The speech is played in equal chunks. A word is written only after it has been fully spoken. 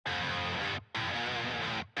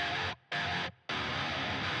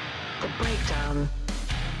The Breakdown.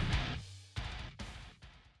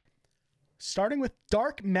 Starting with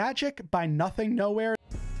Dark Magic by Nothing Nowhere.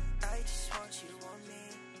 I just want you to want me.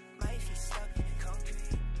 My feet stuck in the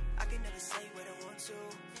concrete. I can never say what I want to.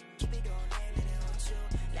 Keep it on hand and it wants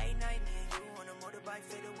you. Late night, me and you on a motorbike,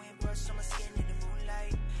 feel the wind brush on my skin in the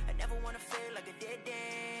moonlight. I never wanna feel like a dead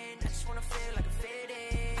end. I just wanna feel like a fit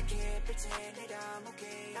in. I can't pretend that I'm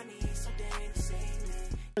okay. I need something to save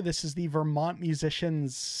me. This is the Vermont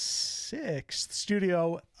musician's sixth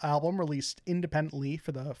studio album released independently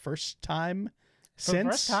for the first time since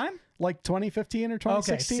first time? Like 2015 or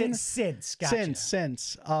 2016. Okay, since gotcha.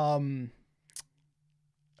 Since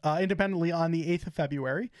independently on the 8th of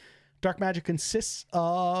February. Dark Magic consists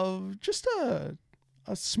of just a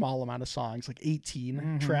small amount of songs, like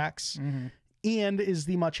 18 tracks, and is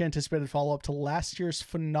the much anticipated follow-up to last year's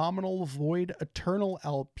phenomenal Void Eternal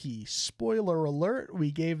LP. Spoiler alert,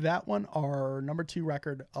 we gave that one our number 2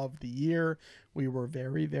 record of the year. We were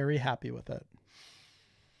very, very happy with it.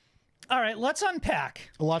 All right, let's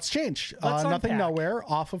unpack. A lot's changed. Let's Nothing unpack. Nowhere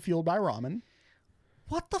off of Fueled by Ramen.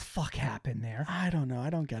 What the fuck happened there? I don't know.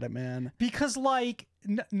 I don't get it, man. Because like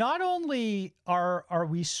not only are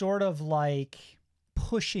we sort of like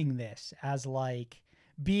pushing this as like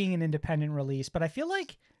being an independent release, but I feel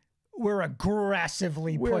like we're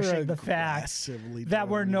aggressively pushing the fact that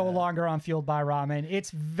we're no longer on Fueled by Ramen.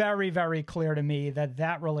 It's very, very clear to me that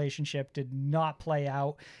that relationship did not play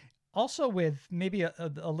out. Also with maybe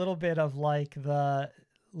a little bit of like the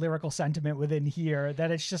lyrical sentiment within here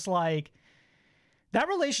that it's just like that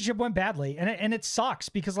relationship went badly, and it sucks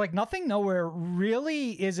because like Nothing Nowhere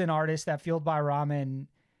really is an artist that Fueled by Ramen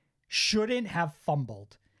shouldn't have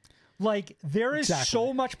fumbled. Like there is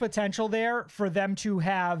so much potential there for them to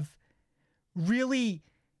have really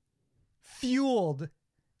fueled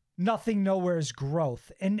Nothing Nowhere's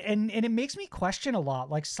growth. And it makes me question a lot.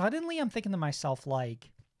 Like suddenly I'm thinking to myself,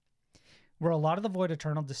 like, were a lot of the Void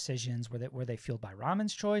Eternal decisions, were they Fueled by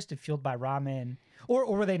Ramen's choice? Did Fueled by Ramen,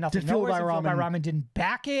 or were they Nothing Nowhere? Fueled by Ramen didn't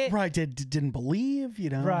back it, right? Didn't believe, you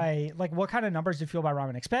know, right? Like, what kind of numbers did Fueled by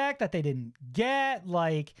Ramen expect that they didn't get?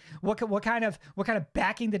 Like, what kind of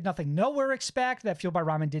backing did Nothing Nowhere expect that Fueled by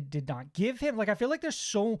Ramen did not give him? Like, I feel like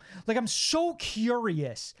I'm so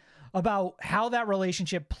curious about how that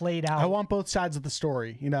relationship played out. I want both sides of the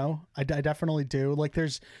story, you know. I definitely do. Like,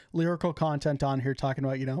 there's lyrical content on here talking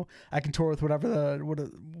about, you know, I can tour with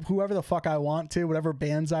whoever the fuck I want to, whatever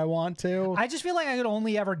bands I want to. I just feel like I could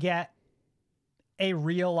only ever get a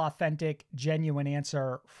real, authentic, genuine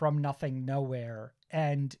answer from Nothing Nowhere,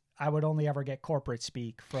 and I would only ever get corporate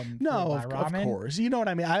speak from of course. You know what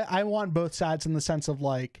I mean? I want both sides in the sense of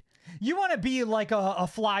like, you want to be like a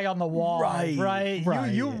fly on the wall, right?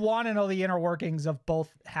 You want to know the inner workings of both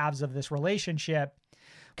halves of this relationship.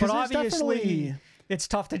 But obviously, it's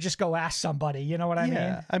tough to just go ask somebody. You know what I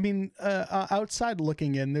mean? I mean, outside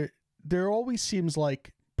looking in, there always seems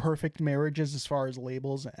like perfect marriages as far as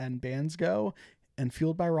labels and bands go. And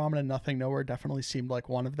Fueled by Ramen and Nothing Nowhere definitely seemed like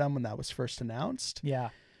one of them when that was first announced. Yeah.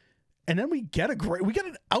 And then we get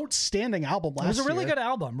an outstanding album last year. It was a really good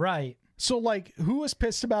album, right? So, like, who was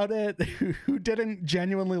pissed about it? Who didn't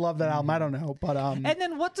genuinely love that album? I don't know. But and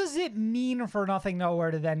then what does it mean for Nothing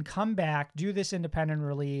Nowhere to then come back, do this independent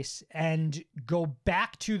release, and go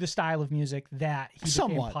back to the style of music that he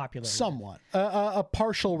became popular with? A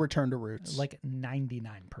partial return to roots. Like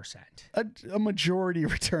 99%. A majority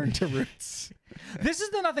return to roots. This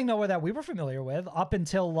is the Nothing Nowhere that we were familiar with up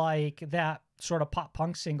until, like, that sort of pop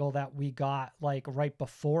punk single that we got like right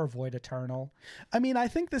before Void Eternal. I mean, I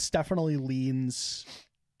think this definitely leans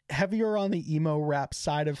heavier on the emo rap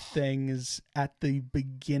side of things at the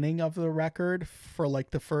beginning of the record for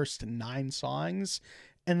like the first 9 songs.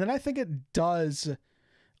 And then I think it does,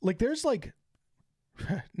 like, there's like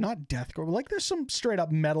not deathcore, but like there's some straight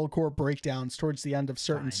up metalcore breakdowns towards the end of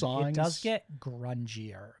certain songs. It does get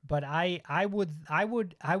grungier, but I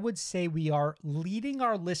would say we are leading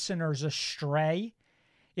our listeners astray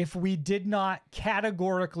if we did not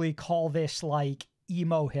categorically call this like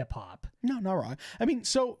emo hip hop. No, not wrong. I mean,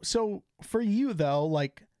 so for you though,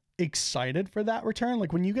 like, excited for that return,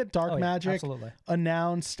 like when you get Dark Magic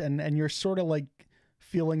announced and you're sort of like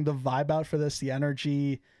feeling the vibe out for this, the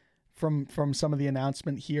energy from some of the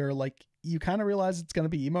announcement here, like you kind of realize it's going to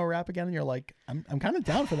be emo rap again, and you're like, I'm kind of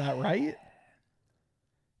down for that, right?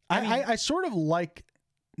 I sort of like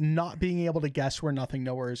not being able to guess where Nothing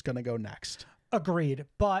Nowhere is going to go next. Agreed.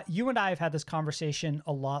 But you and I have had this conversation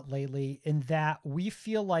a lot lately in that we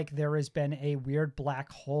feel like there has been a weird black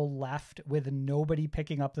hole left with nobody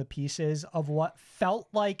picking up the pieces of what felt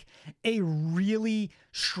like a really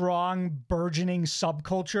strong, burgeoning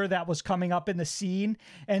subculture that was coming up in the scene.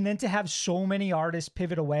 And then to have so many artists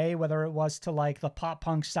pivot away, whether it was to like the pop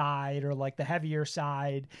punk side or like the heavier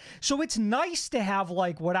side. So it's nice to have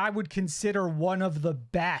like what I would consider one of the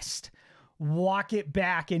best walk it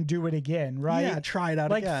back and do it again, right? Yeah, try it out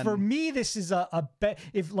like, again. for me, this is a bet.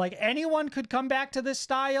 If like anyone could come back to this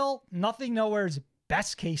style, Nothing Nowhere's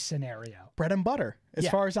best case scenario. Bread and butter, as Yeah.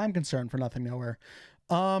 far as I'm concerned, for Nothing Nowhere.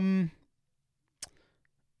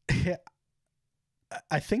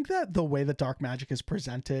 I think that the way that Dark Magic is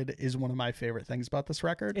presented is one of my favorite things about this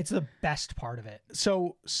record. It's the best part of it.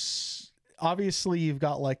 So obviously you've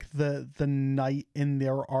got like the knight in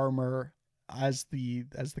their armor as the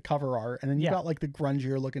cover art, and then you Yeah. got like the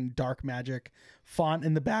grungier looking Dark Magic font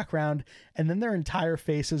in the background, and then their entire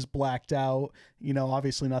face is blacked out. You know,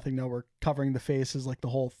 obviously Nothing Nowhere covering the face is like the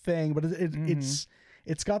whole thing, but it's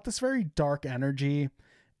got this very dark energy.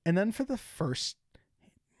 And then for the first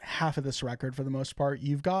half of this record, for the most part,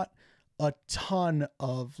 you've got a ton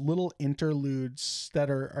of little interludes that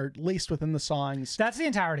are laced within the songs. That's the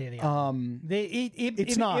entirety of the album.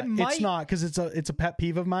 It's not because it's a pet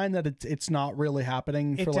peeve of mine that it's not really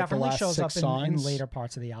happening It for like the definitely last shows up six in songs. later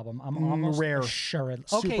parts of the album. I'm almost rare. sure.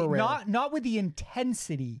 Super Okay, rare. not with the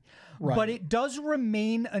intensity, Right. but it does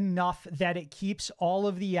remain enough that it keeps all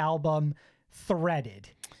of the album threaded.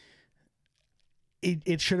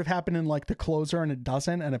 It should have happened in like the closer, and it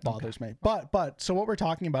doesn't, and it bothers me. But so what we're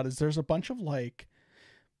talking about is there's a bunch of like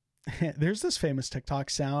there's this famous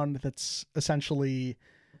TikTok sound that's essentially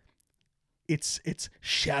it's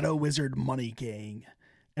Shadow Wizard Money Gang,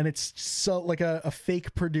 and it's so like a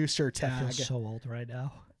fake producer I tag. feel so old right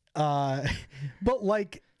now. But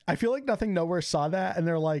like I feel like Nothing Nowhere saw that and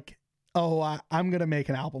they're like, oh, I'm gonna make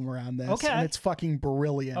an album around this. Okay. And it's fucking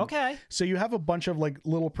brilliant. Okay. So you have a bunch of like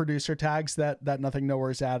little producer tags that Nothing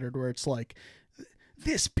Nowhere's added, where it's like,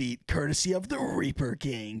 this beat courtesy of the Reaper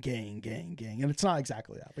gang, and it's not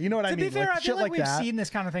exactly that, but you know what I To mean. be fair, like, I feel shit like we've that. seen this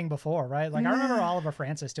kind of thing before, right? Like I remember Oliver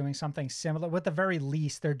Francis doing something similar. With the very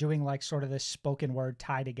least, they're doing like sort of this spoken word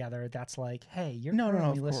tie together. That's like, hey, you're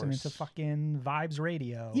currently of listening course. to fucking Vibes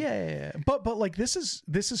Radio. Yeah. But like this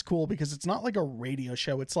is cool because it's not like a radio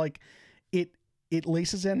show. It's like it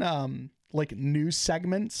laces in like news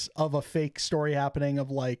segments of a fake story happening of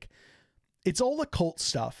like, it's all the cult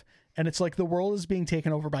stuff. And it's like the world is being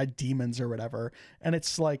taken over by demons or whatever. And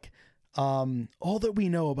it's like, all that we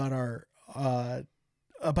know about our,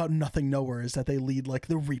 about Nothing Nowhere is that they lead like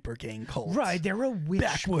the Reaper gang cult. Right, they're a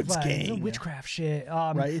Backwoods gang. the witchcraft shit.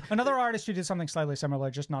 Right. Another artist who did something slightly similar,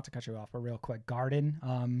 just not to cut you off, but real quick,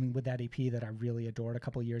 Garden, with that EP that I really adored a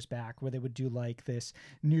couple years back, where they would do like this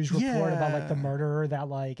news report about like the murderer that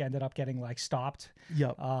like ended up getting like stopped.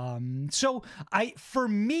 Yep. So for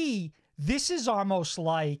me, this is almost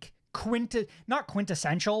like not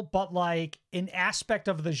quintessential, but like an aspect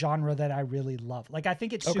of the genre that I really love. Like I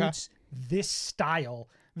think it suits this style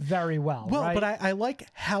very well. Well, right? but I like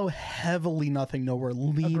how heavily Nothing Nowhere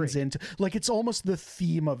leans Agreed. into, like, it's almost the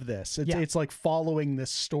theme of this. It's like following this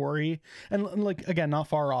story, and like again, not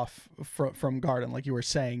far off from Garden, like you were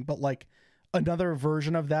saying, but like another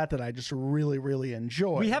version of that I just really, really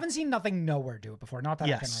enjoy. We haven't seen Nothing Nowhere do it before. Not that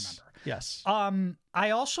I can remember. Yes. I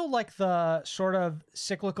also like the sort of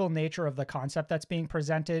cyclical nature of the concept that's being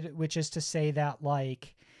presented, which is to say that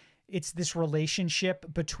like it's this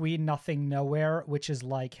relationship between Nothing Nowhere, which is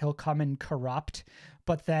like he'll come and corrupt,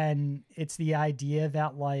 but then it's the idea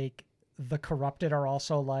that like the corrupted are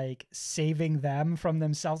also like saving them from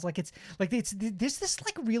themselves. Like it's this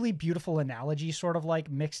like really beautiful analogy sort of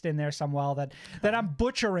like mixed in there somewhere that I'm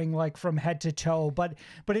butchering like from head to toe, but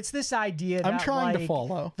it's this idea that I'm trying to like,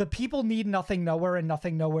 follow. the people need Nothing Nowhere and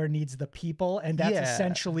Nothing Nowhere needs the people, and that's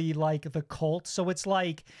essentially like the cult. So it's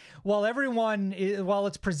like while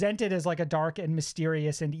it's presented as like a dark and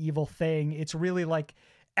mysterious and evil thing, it's really like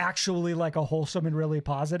actually like a wholesome and really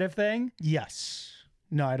positive thing. Yes.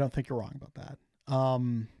 No, I don't think you're wrong about that.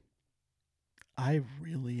 I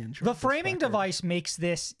really enjoy The this framing record. device makes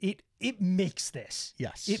this. It makes this.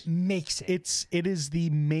 Yes. It makes it. It is the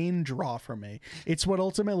main draw for me. It's what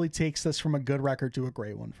ultimately takes this from a good record to a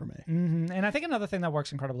great one for me. Mm-hmm. And I think another thing that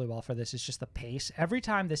works incredibly well for this is just the pace. Every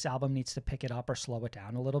time this album needs to pick it up or slow it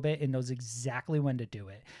down a little bit, it knows exactly when to do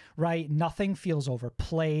it, right? Nothing feels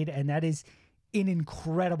overplayed, and that is an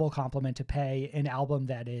incredible compliment to pay an album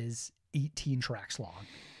that is 18 tracks long.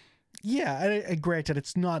 Yeah, and granted,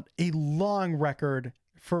 it's not a long record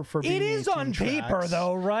for being It is 18 on paper, tracks.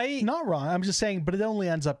 though, right? Not wrong. I'm just saying, but it only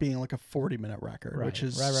ends up being like a 40-minute record, Right, which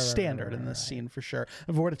is right, standard in this scene for sure.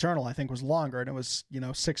 And Void Eternal, I think, was longer, and it was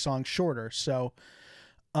 6 songs shorter. So,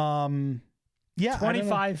 yeah,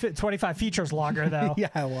 25 features longer though. yeah,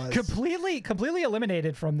 it was completely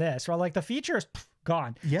eliminated from this. Or like the features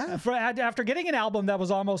gone. Yeah. After getting an album that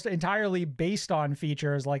was almost entirely based on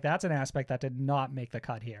features, like that's an aspect that did not make the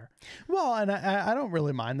cut here. Well, and I don't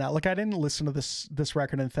really mind that. Like, I didn't listen to this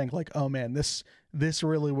record and think like, oh man, this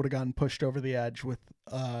really would have gotten pushed over the edge with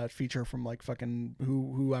a feature from like fucking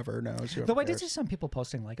whoever knows. Though I did see some people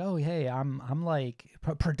posting like, oh hey, I'm like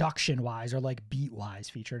production wise or like beat wise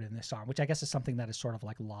featured in this song, which I guess is something that is sort of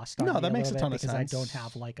like lost on me that makes a ton of because sense. I don't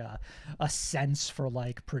have like a sense for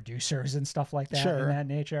like producers and stuff like that Sure. in that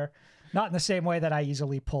nature. Not in the same way that I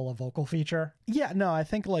easily pull a vocal feature. Yeah, no, I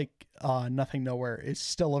think like Nothing Nowhere is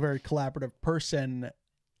still a very collaborative person,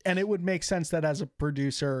 and it would make sense that as a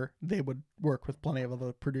producer they would work with plenty of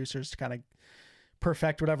other producers to kind of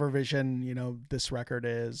perfect whatever vision this record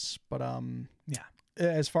is. But Yeah.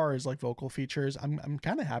 as far as like vocal features, I'm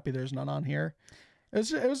kind of happy there's none on here.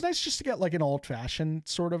 It was nice just to get like an old fashioned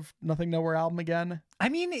sort of Nothing Nowhere album again. I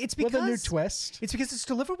mean, it's because with a new twist. It's because it's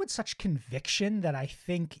delivered with such conviction that I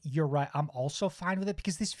think you're right. I'm also fine with it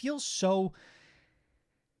because this feels so.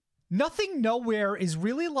 Nothing Nowhere is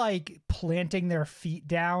really like planting their feet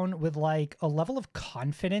down with like a level of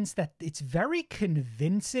confidence that it's very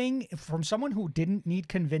convincing from someone who didn't need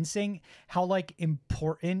convincing how like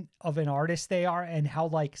important of an artist they are and how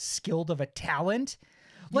like skilled of a talent.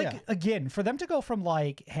 Like, Yeah. again, for them to go from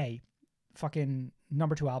like, hey, fucking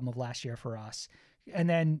 #2 album of last year for us, and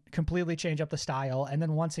then completely change up the style, and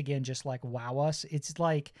then once again just like wow us. It's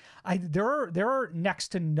like there are next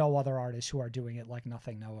to no other artists who are doing it like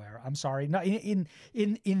Nothing Nowhere. I'm sorry, not in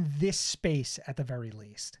this space at the very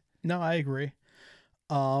least. No, I agree.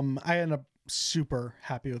 I end up super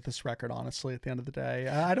happy with this record, honestly, at the end of the day.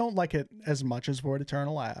 I don't like it as much as Void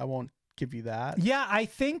Eternal. I won't give you that. Yeah, I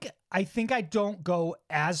think I don't go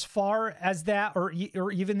as far as that, or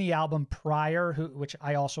even the album prior, which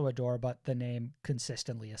I also adore, but the name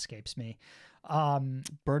consistently escapes me.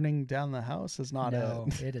 Burning Down the House is not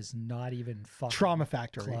it is not even fucking Trauma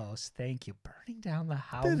Factory. close. Thank you. Burning Down the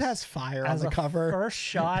House. It has fire on as the a cover. First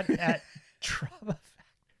shot at Trauma Factory.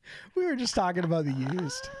 We were just talking about the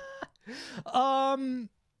used.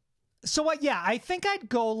 So yeah, I think I'd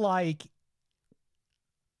go like.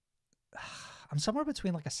 I'm somewhere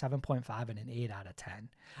between like a 7.5 and an 8 out of 10.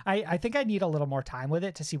 I think I need a little more time with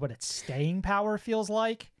it to see what its staying power feels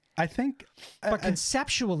like. I think, But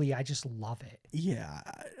conceptually, I just love it. yeah.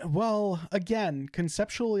 Well, again,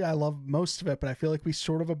 conceptually, I love most of it, but I feel like we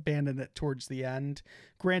sort of abandoned it towards the end.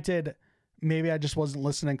 Granted, maybe I just wasn't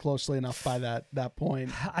listening closely enough by that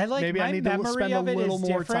point. I like maybe my I need to memory spend of a it little is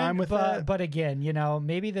more different, time with it. But again,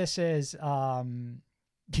 maybe this is and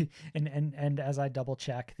as I double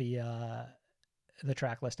check the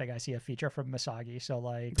track listing, I see a feature from Misagi. So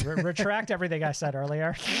like retract everything I said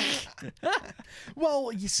earlier.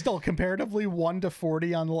 Well, you still comparatively 1 to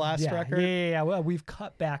 40 on the last record. Yeah. Well, we've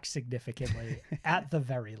cut back significantly at the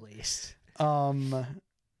very least. I'm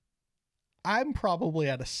probably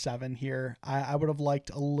at a 7 here. I would have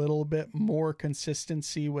liked a little bit more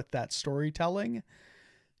consistency with that storytelling.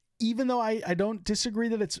 Even though I don't disagree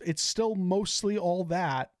that it's still mostly all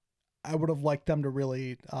that, I would have liked them to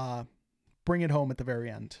really bring it home at the very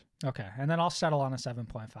end. Okay. And then I'll settle on a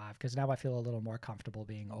 7.5 because now I feel a little more comfortable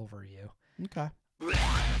being over you. Okay.